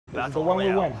This is the one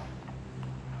we win.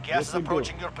 Gas is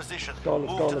approaching your position. Let's go,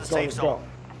 let's Move go, to let's the go, safe let's zone.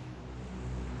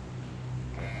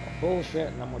 go.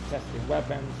 Bullshit, no more testing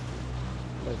weapons.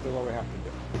 Let's do what we have to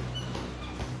do.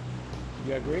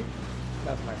 You agree?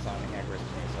 That's my sounding aggressive,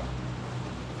 so.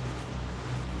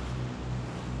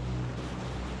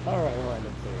 Alright,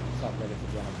 let's see. What's up, ladies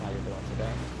and gentlemen? How you doing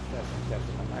today?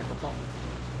 Testing my microphone.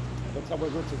 It looks like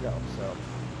we're good to go, so.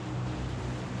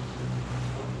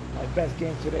 My best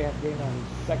game today has been on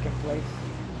second place.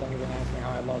 Don't even ask me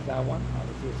how I lost that one. I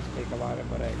refuse to speak about it,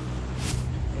 but hey,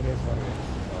 it is what it is.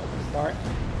 So we start.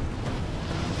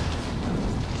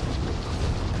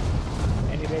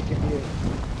 Any day can be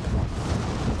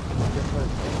your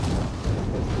first day.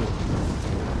 Let's do it.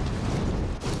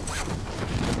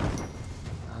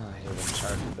 I hate when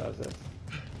Charlie does this.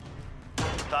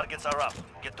 Targets are up.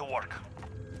 Get to work.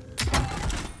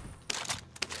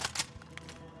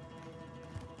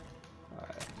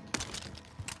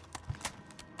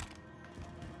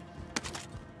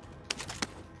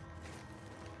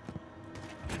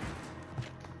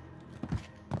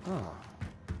 Oh,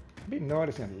 I've been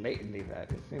noticing lately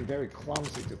that it's been very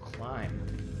clumsy to climb.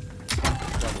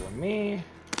 Trouble with me.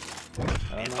 Be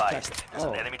advised, there's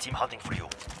an enemy team hunting for you.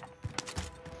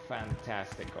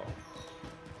 Fantastico.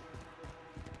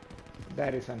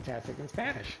 That is fantastic in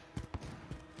Spanish.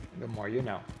 The more you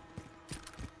know.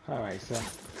 Alright, so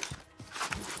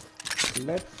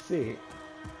let's see.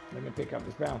 Let me pick up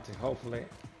this bounty. Hopefully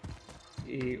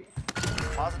he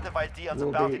Positive ID on the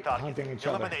will bounty be target. hunting each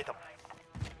other. Eliminate them.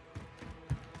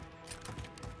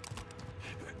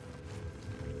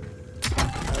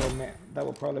 That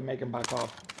will probably make him back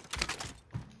off.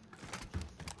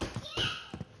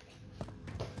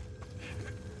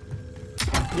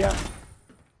 Yeah.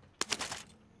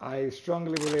 I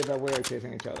strongly believe that we are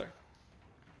chasing each other.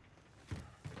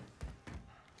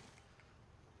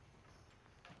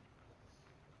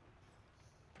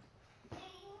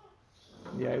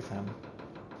 Yeah, it's him.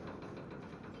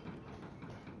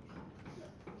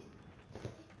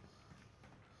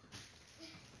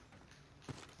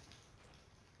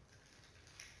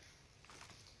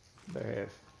 There he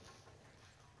is.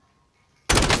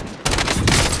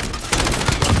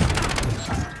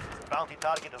 Bounty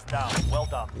target is down. Well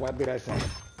done. What did I say?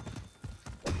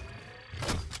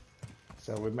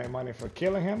 So we made money for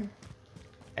killing him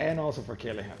and also for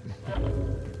killing him.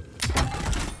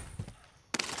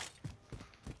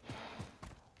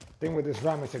 Thing with this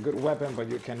ram, it's a good weapon, but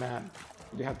you cannot,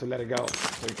 you have to let it go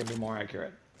so you can be more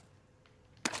accurate.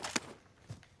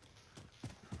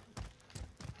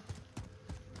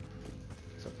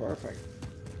 So perfect.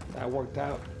 That worked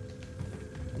out.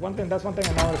 That's one thing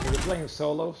I noticed, if you're playing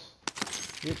solos,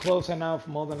 you're close enough,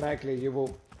 more than likely you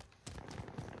will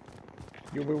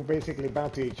basically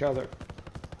bounty each other.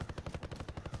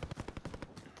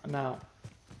 Now,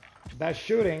 that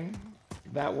shooting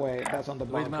that way, that's on the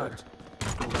bunker.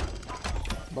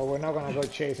 But we're not gonna go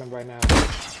chase him right now.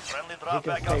 Friendly He drop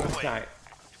can back stay on the way. inside.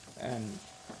 And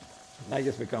that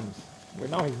just becomes, we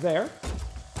know he's there.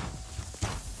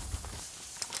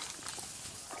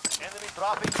 Enemy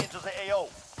dropping into the AO.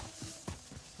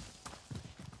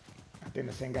 I think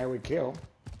the same guy we kill.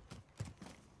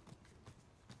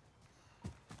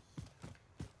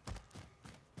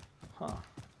 Huh.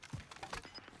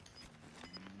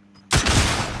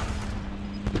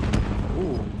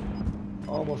 Ooh.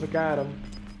 Almost got him.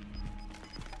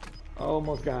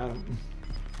 Almost got him.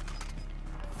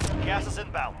 Gas is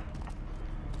inbound.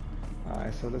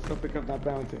 Alright, so let's go pick up that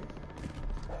bounty.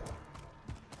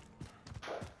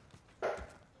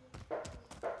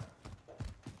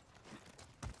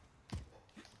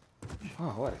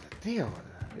 Oh, what is the deal with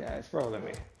that? Yeah, it's probably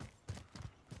me.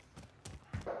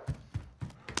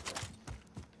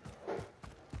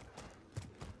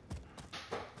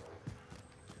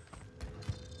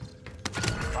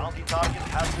 Bounty target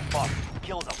has been marked.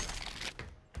 Kill them.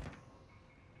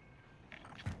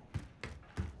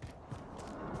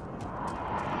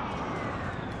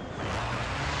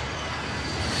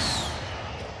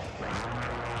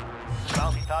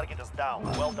 Bounty target is down.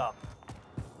 Well done.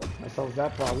 That solves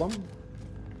that problem.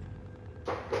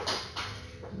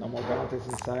 No more bounties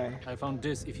inside. I found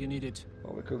this if you need it.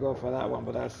 Well, we could go for that one,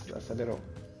 but that's a little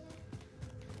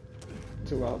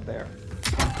too out there.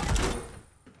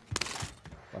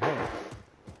 But hey,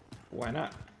 why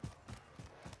not?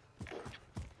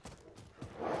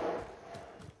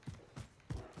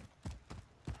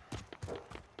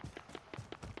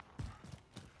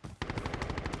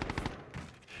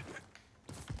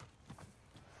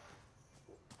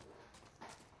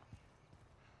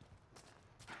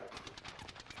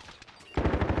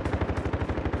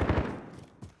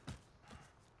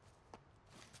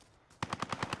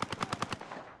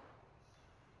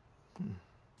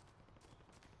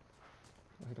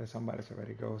 There's somebody's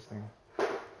already ghosting.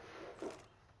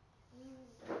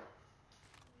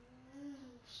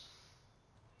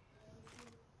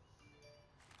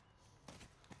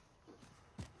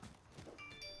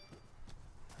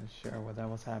 Not sure what that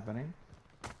was happening.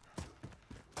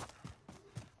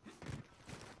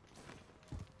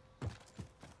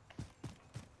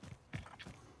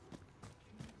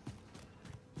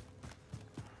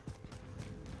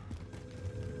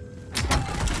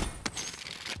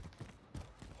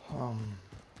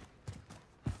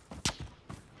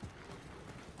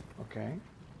 Okay.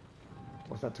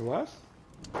 Was that to us?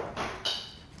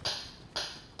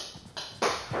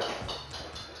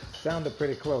 Sounded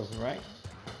pretty close, right?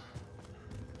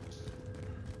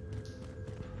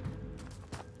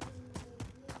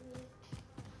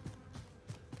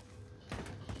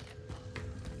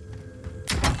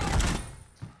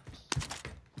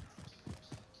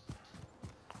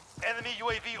 Enemy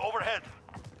UAV overhead.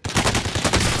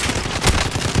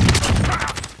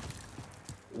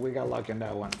 We got lucky in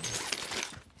that one.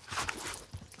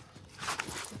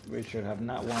 We should have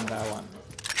not won that one.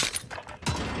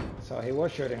 So he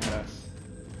was shooting at us.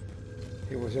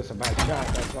 He was just a bad shot.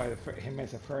 That's why he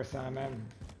missed the first time and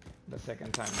the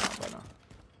second time now.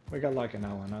 But we got lucky in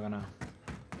that one. Not gonna.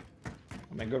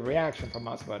 I mean, good reaction from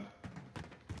us, but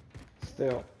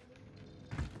still.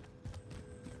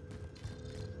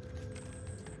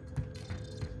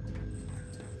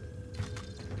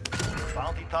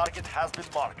 Bounty target has been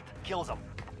marked. Kill them.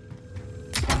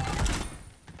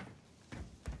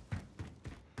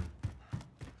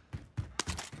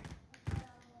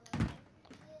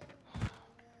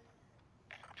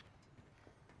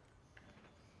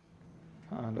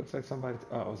 Looks like somebody.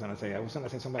 Oh, I was gonna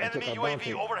say somebody Enemy took our UAV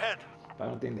bounty. overhead. But I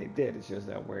don't think they did. It's just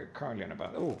that we're currently on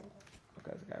about. Oh, look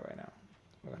at this guy right now.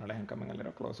 We're gonna let him come in a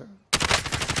little closer.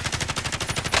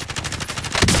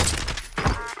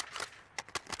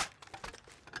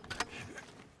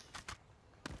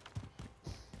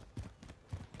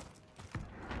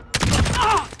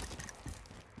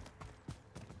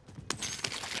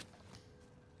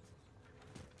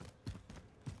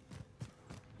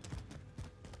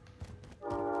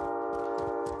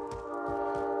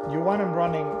 You want him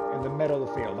running in the middle of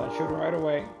the field. Don't shoot him right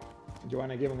away. You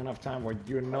want to give him enough time where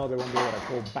you know they won't be able to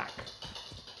pull back.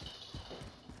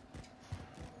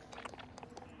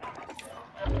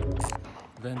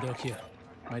 Vendor here.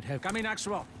 Might have coming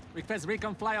actual. Request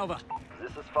recon flyover.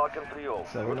 This is Falcon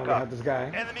 3-0. So we know we have this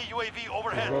guy. Enemy UAV He's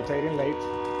overhead. rotating late.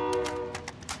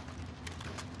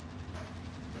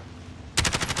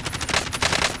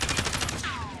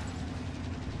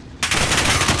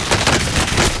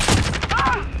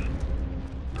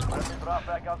 Drop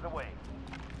back out the way.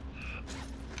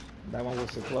 That one was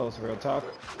too close, real talk.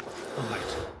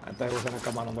 I thought he was going to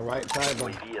come out on the right side,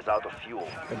 but UAV is out of fuel.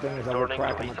 the thing is that we're Returning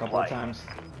to cracking a couple of resupply. times.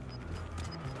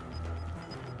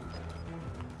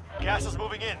 Gas is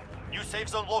moving in. New safe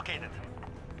zone located.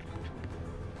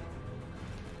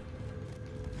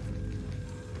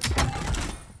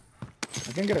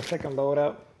 I can get a second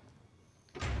loadout.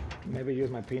 Maybe use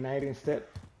my P90 instead.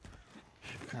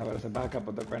 Have it as a backup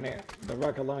of the grenade, the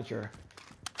rocket launcher.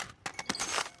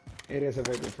 It is a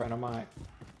very good friend of mine.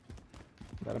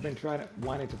 But I've been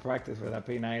wanting to practice with that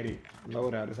P90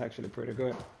 loadout. It's actually pretty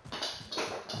good.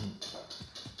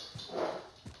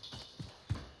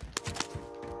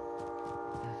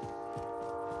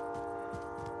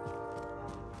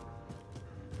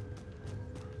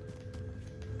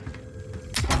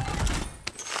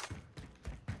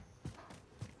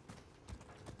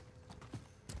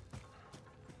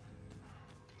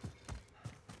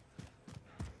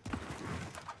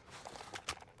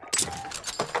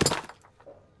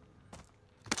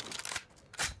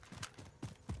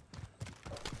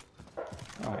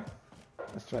 Alright,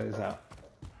 let's try this out.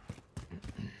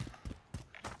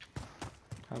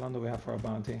 How long do we have for our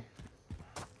bounty?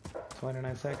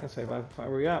 29 seconds, so if I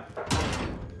hurry up,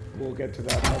 we'll get to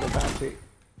that other bounty.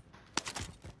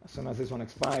 As soon as this one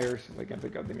expires, we can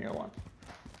pick up the new one.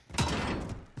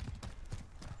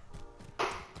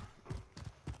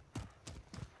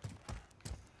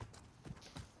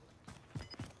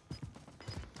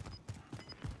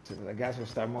 So the gas will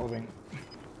start moving.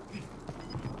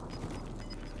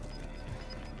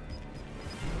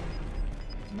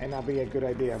 May not be a good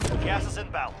idea, but Gas is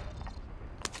inbound.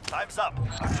 Time's up.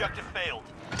 Objective failed.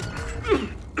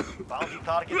 Bounty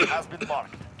target has been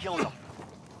marked. Kill them.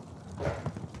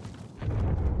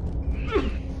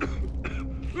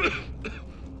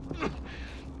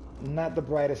 not the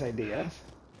brightest ideas,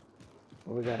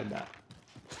 but we got it done.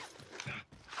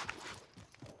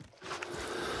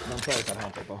 Don't play with that, huh,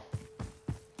 people?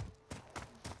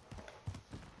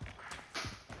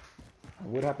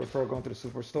 would have preferred going to the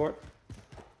superstore.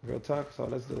 Real talk, so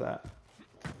let's do that.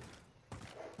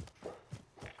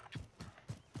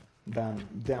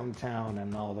 Downtown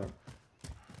and all that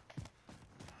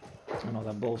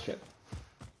bullshit.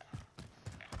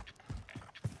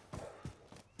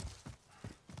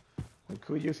 We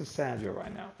could use a Sanjo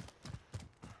right now.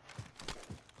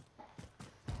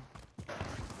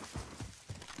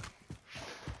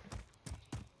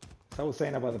 So I was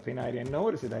saying about the P90, and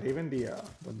notice that even the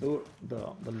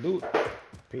loot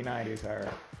P90s are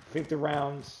 50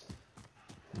 rounds,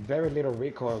 very little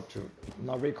recoil to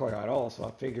not recoil at all. So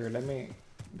I figured let me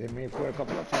put a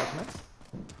couple of attachments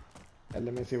and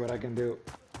let me see what I can do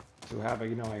to have a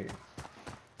a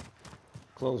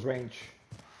close range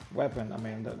weapon. I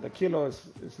mean the Kilo is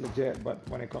legit, but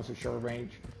when it comes to short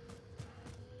range,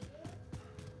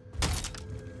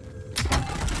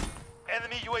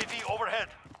 Enemy UAV overhead.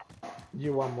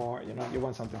 you want more, you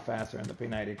want something faster, and the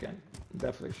P90 can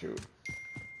definitely shoot.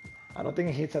 I don't think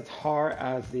it hits as hard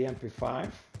as the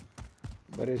MP5,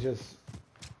 but it's just,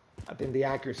 I think the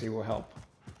accuracy will help.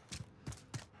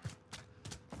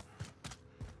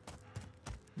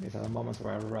 These are the moments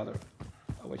where I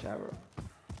wish I were.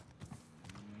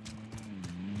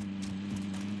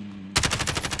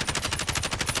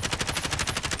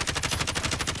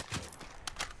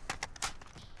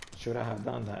 Should I have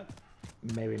done that?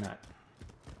 Maybe not.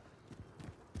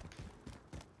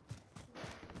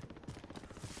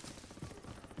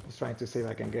 Trying to see if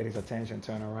I can get his attention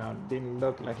turned around. Didn't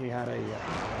look like he had a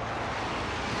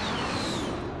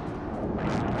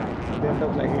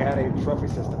trophy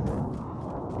system.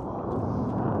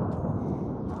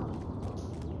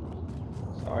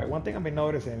 So, all right, one thing I've been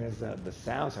noticing is that the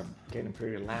sounds are getting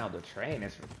pretty loud. The train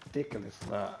is ridiculous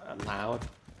loud.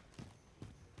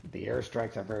 The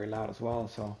airstrikes are very loud as well,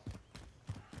 so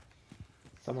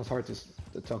it's almost hard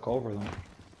to talk over them.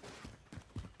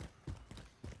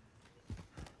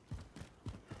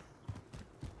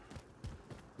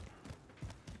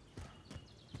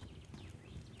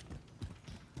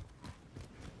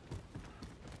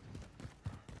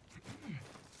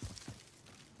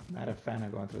 Not a fan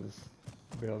of going through this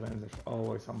buildings. There's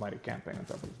always somebody camping on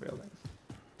top of these buildings.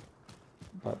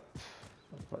 But.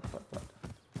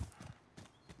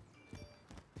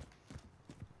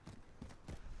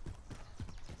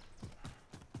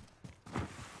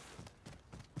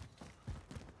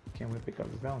 Can we pick up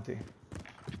this bounty?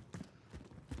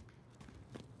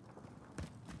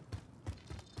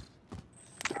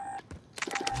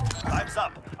 Time's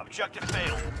up. Objective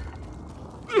failed.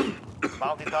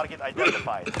 Bounty target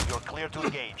identified. You're clear to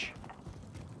engage.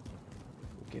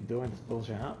 We keep doing this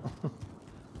bullshit, huh?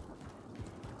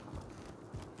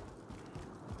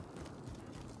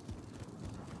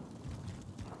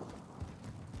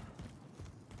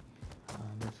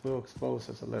 This will expose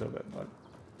us a little bit, but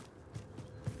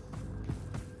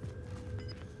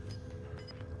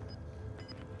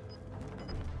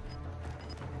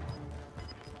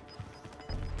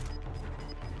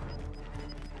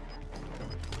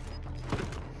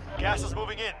Gas is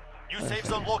moving in. New safe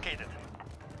zone located.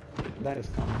 that is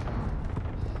coming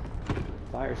from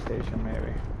fire station,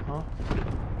 maybe, huh?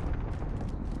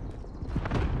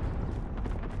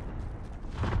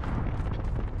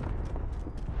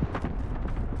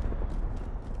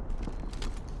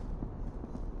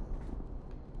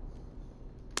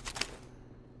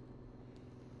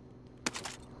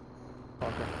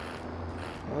 Okay.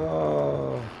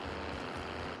 Oh.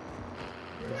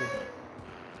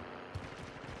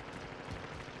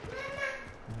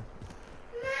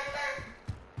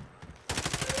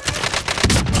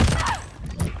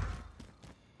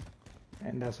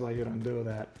 And that's why you don't do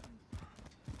that.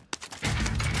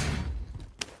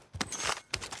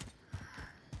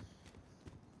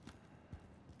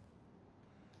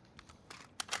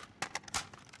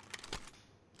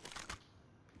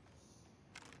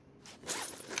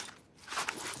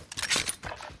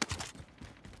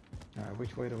 Alright,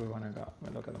 which way do we want to go?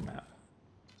 Let me look at the map.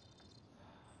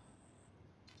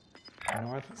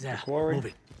 North, There, the quarry. move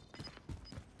it.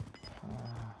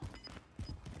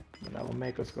 That will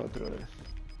make us go through this.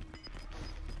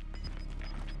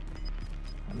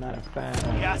 I'm not a fan of...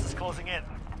 Gas is closing in.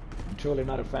 I'm truly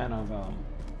not a fan of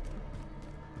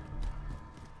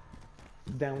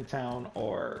downtown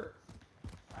or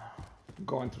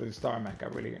going through the Starmac. I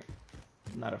really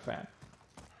not a fan.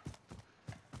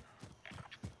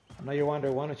 I know you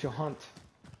wonder, why don't you hunt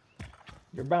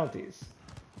your bounties?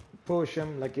 Push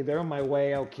them, like if they're on my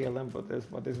way, I'll kill them, but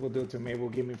what this will do to me will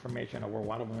give me information of where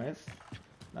one of them is.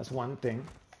 That's one thing.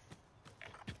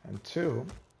 And two,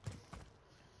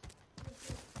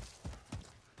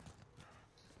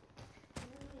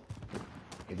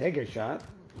 if they get shot,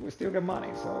 we still get money.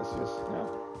 So it's just, you know.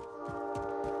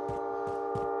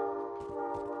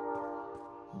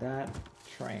 That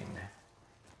train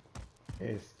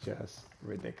is just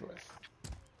ridiculous.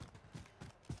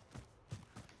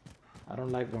 I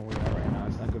don't like where we are right now.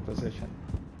 It's not a good position.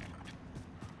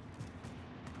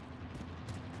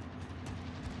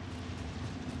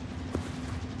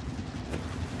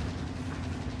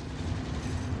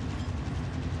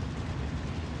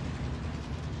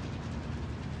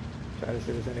 Try to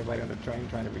see if there's anybody on the train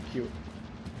trying to be cute.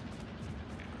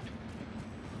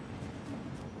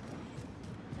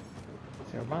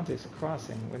 Cervantes is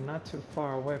crossing. We're not too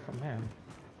far away from him.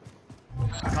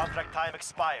 Contract time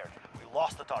expired. We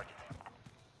lost the target.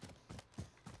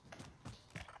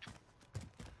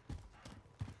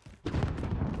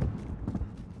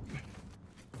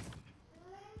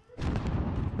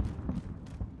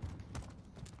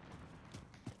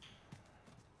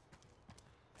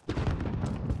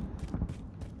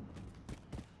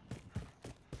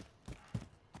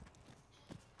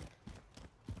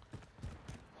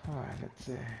 All right, let's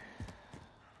see.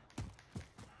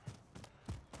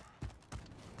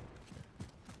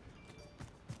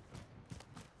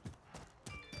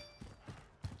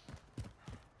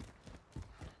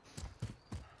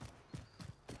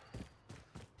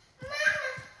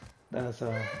 That's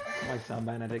my son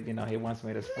Benedict, you know, he wants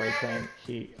me to spray paint.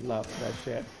 He loves that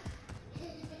shit.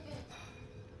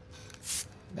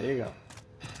 There you go.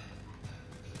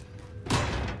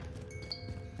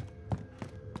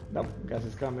 Nope, guess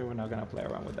it's coming. We're not gonna play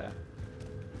around with that.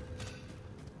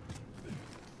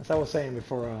 As I was saying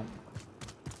before, I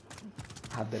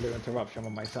had the little interruption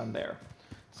with my son there.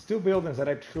 It's two buildings that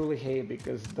I truly hate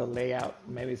because the layout,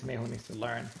 maybe it's me who needs to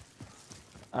learn.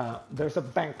 There's a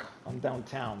bank on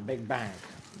downtown, big bank,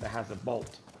 that has a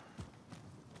bolt.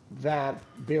 That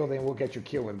building will get you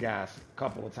killed with gas a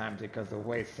couple of times because the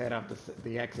way it's set up,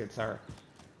 the exits are,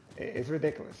 it's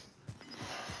ridiculous.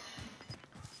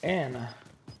 And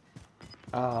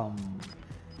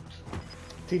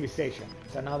TV station,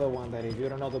 it's another one that if you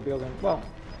don't know the building, well,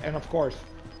 and of course,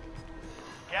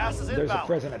 Gas is there's inbound. a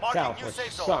prison itself, Marking which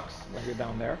safe zone. sucks when you're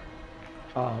down there.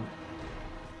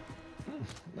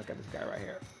 Look at this guy right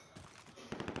here.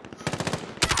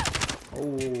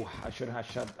 Oh, I shouldn't have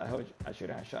shot. I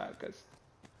shouldn't have shot because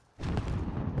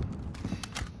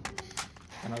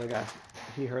another guy,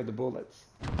 he heard the bullets.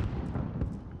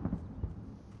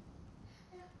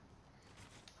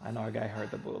 I know a guy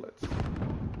heard the bullets.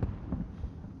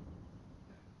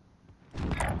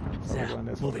 So we're going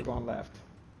this way, we're going left.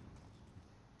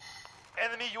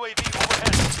 Enemy UAV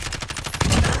overhead.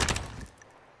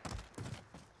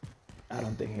 I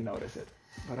don't think he noticed it,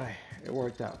 but it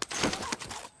worked out.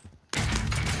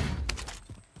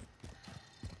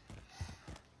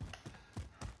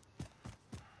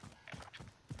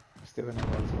 Still in the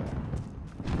woods way.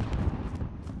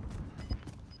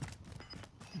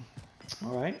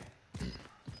 All right.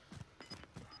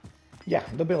 Yeah,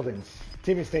 the buildings,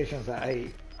 TV stations.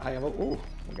 I have. Ooh,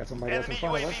 we got somebody else in Enemy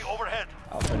front of us. UAV overhead.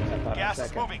 I'll finish that thought in a Gas is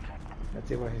second. moving. Let's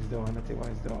see what he's doing. Let's see what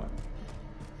he's doing.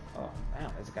 Oh,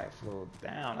 damn, this guy flew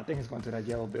down. I think he's going to that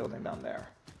yellow building down there.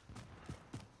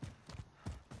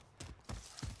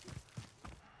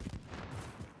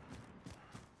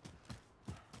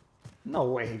 No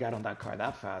way he got on that car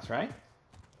that fast, right?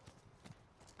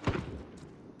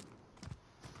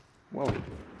 Whoa.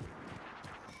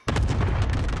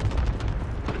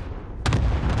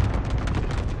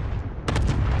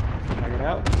 Can I get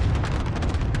out?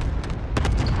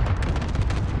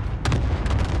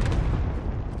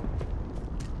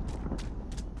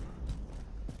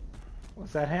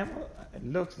 Was that him? It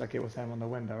looks like it was him on the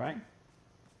window, right?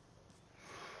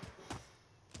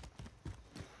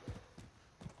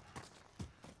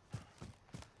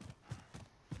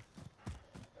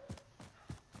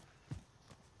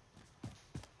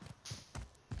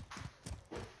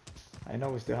 I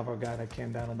know we still have our guy that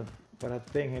came down on the, but I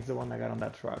think he's the one that got on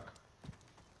that truck.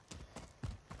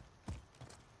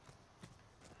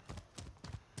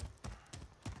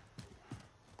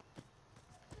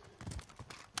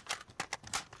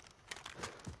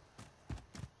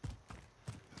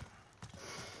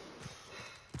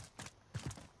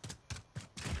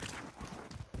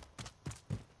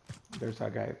 There's our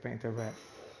guy painted red.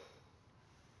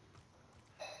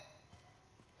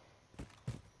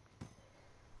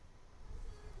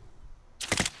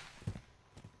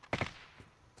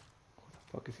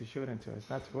 Who the fuck is he shooting to? It's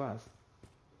not to us,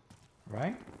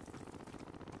 right?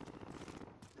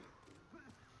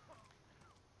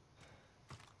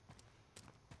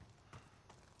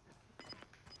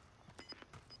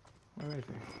 Where is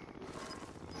he?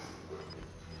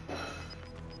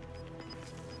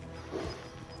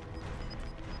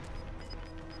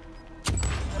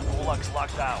 plugs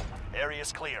locked down. Area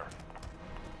is clear.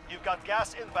 You've got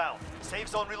gas inbound. Safe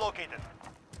zone relocated.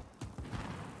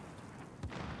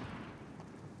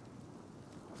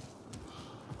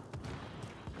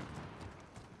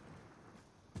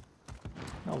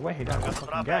 No way, he doesn't have Got the fucking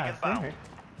drop bag gas, inbound. didn't he?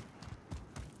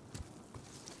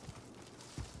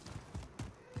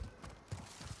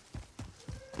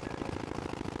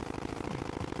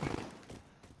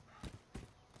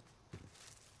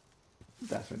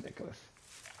 That's ridiculous.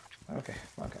 Okay,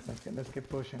 let's keep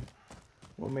pushing.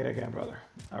 We'll meet again, brother.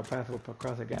 Our path will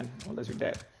cross again, unless you're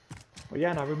dead. But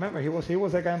yeah, now remember, he was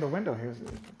that guy in the window.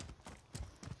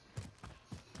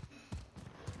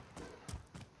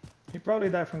 He probably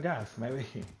died from gas, maybe,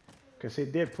 because he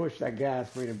did push that gas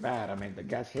pretty bad. I mean, the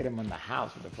gas hit him in the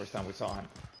house the first time we saw him.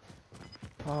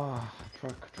 Oh,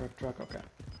 truck. Okay.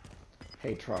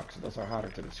 Hate trucks. Those are harder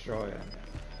to destroy.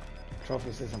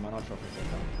 Trophy system or no trophy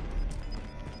system.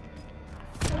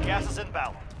 Gas is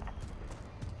inbound.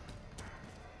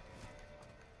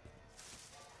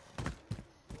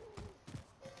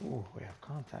 Ooh, we have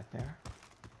contact there.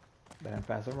 Then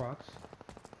past the rocks.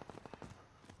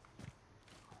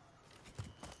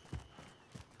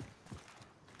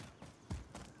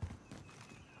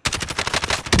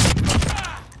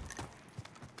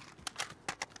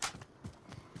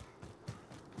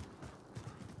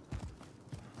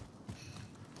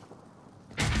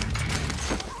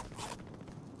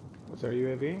 Was there a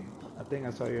UAV? I think I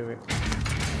saw a UAV.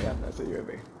 Yeah, that's a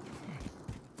UAV.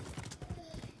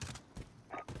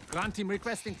 Ground team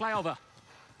requesting flyover.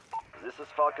 This is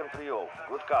Falcon 3-0.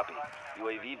 Good copy.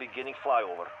 UAV beginning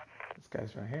flyover. This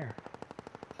guy's right here.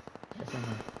 Yes, I'm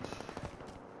here.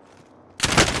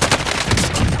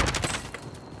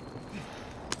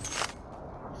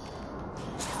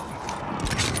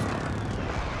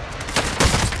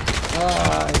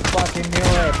 Ah, he fucking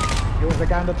knew it. He was the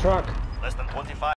guy in the truck. Less than 25.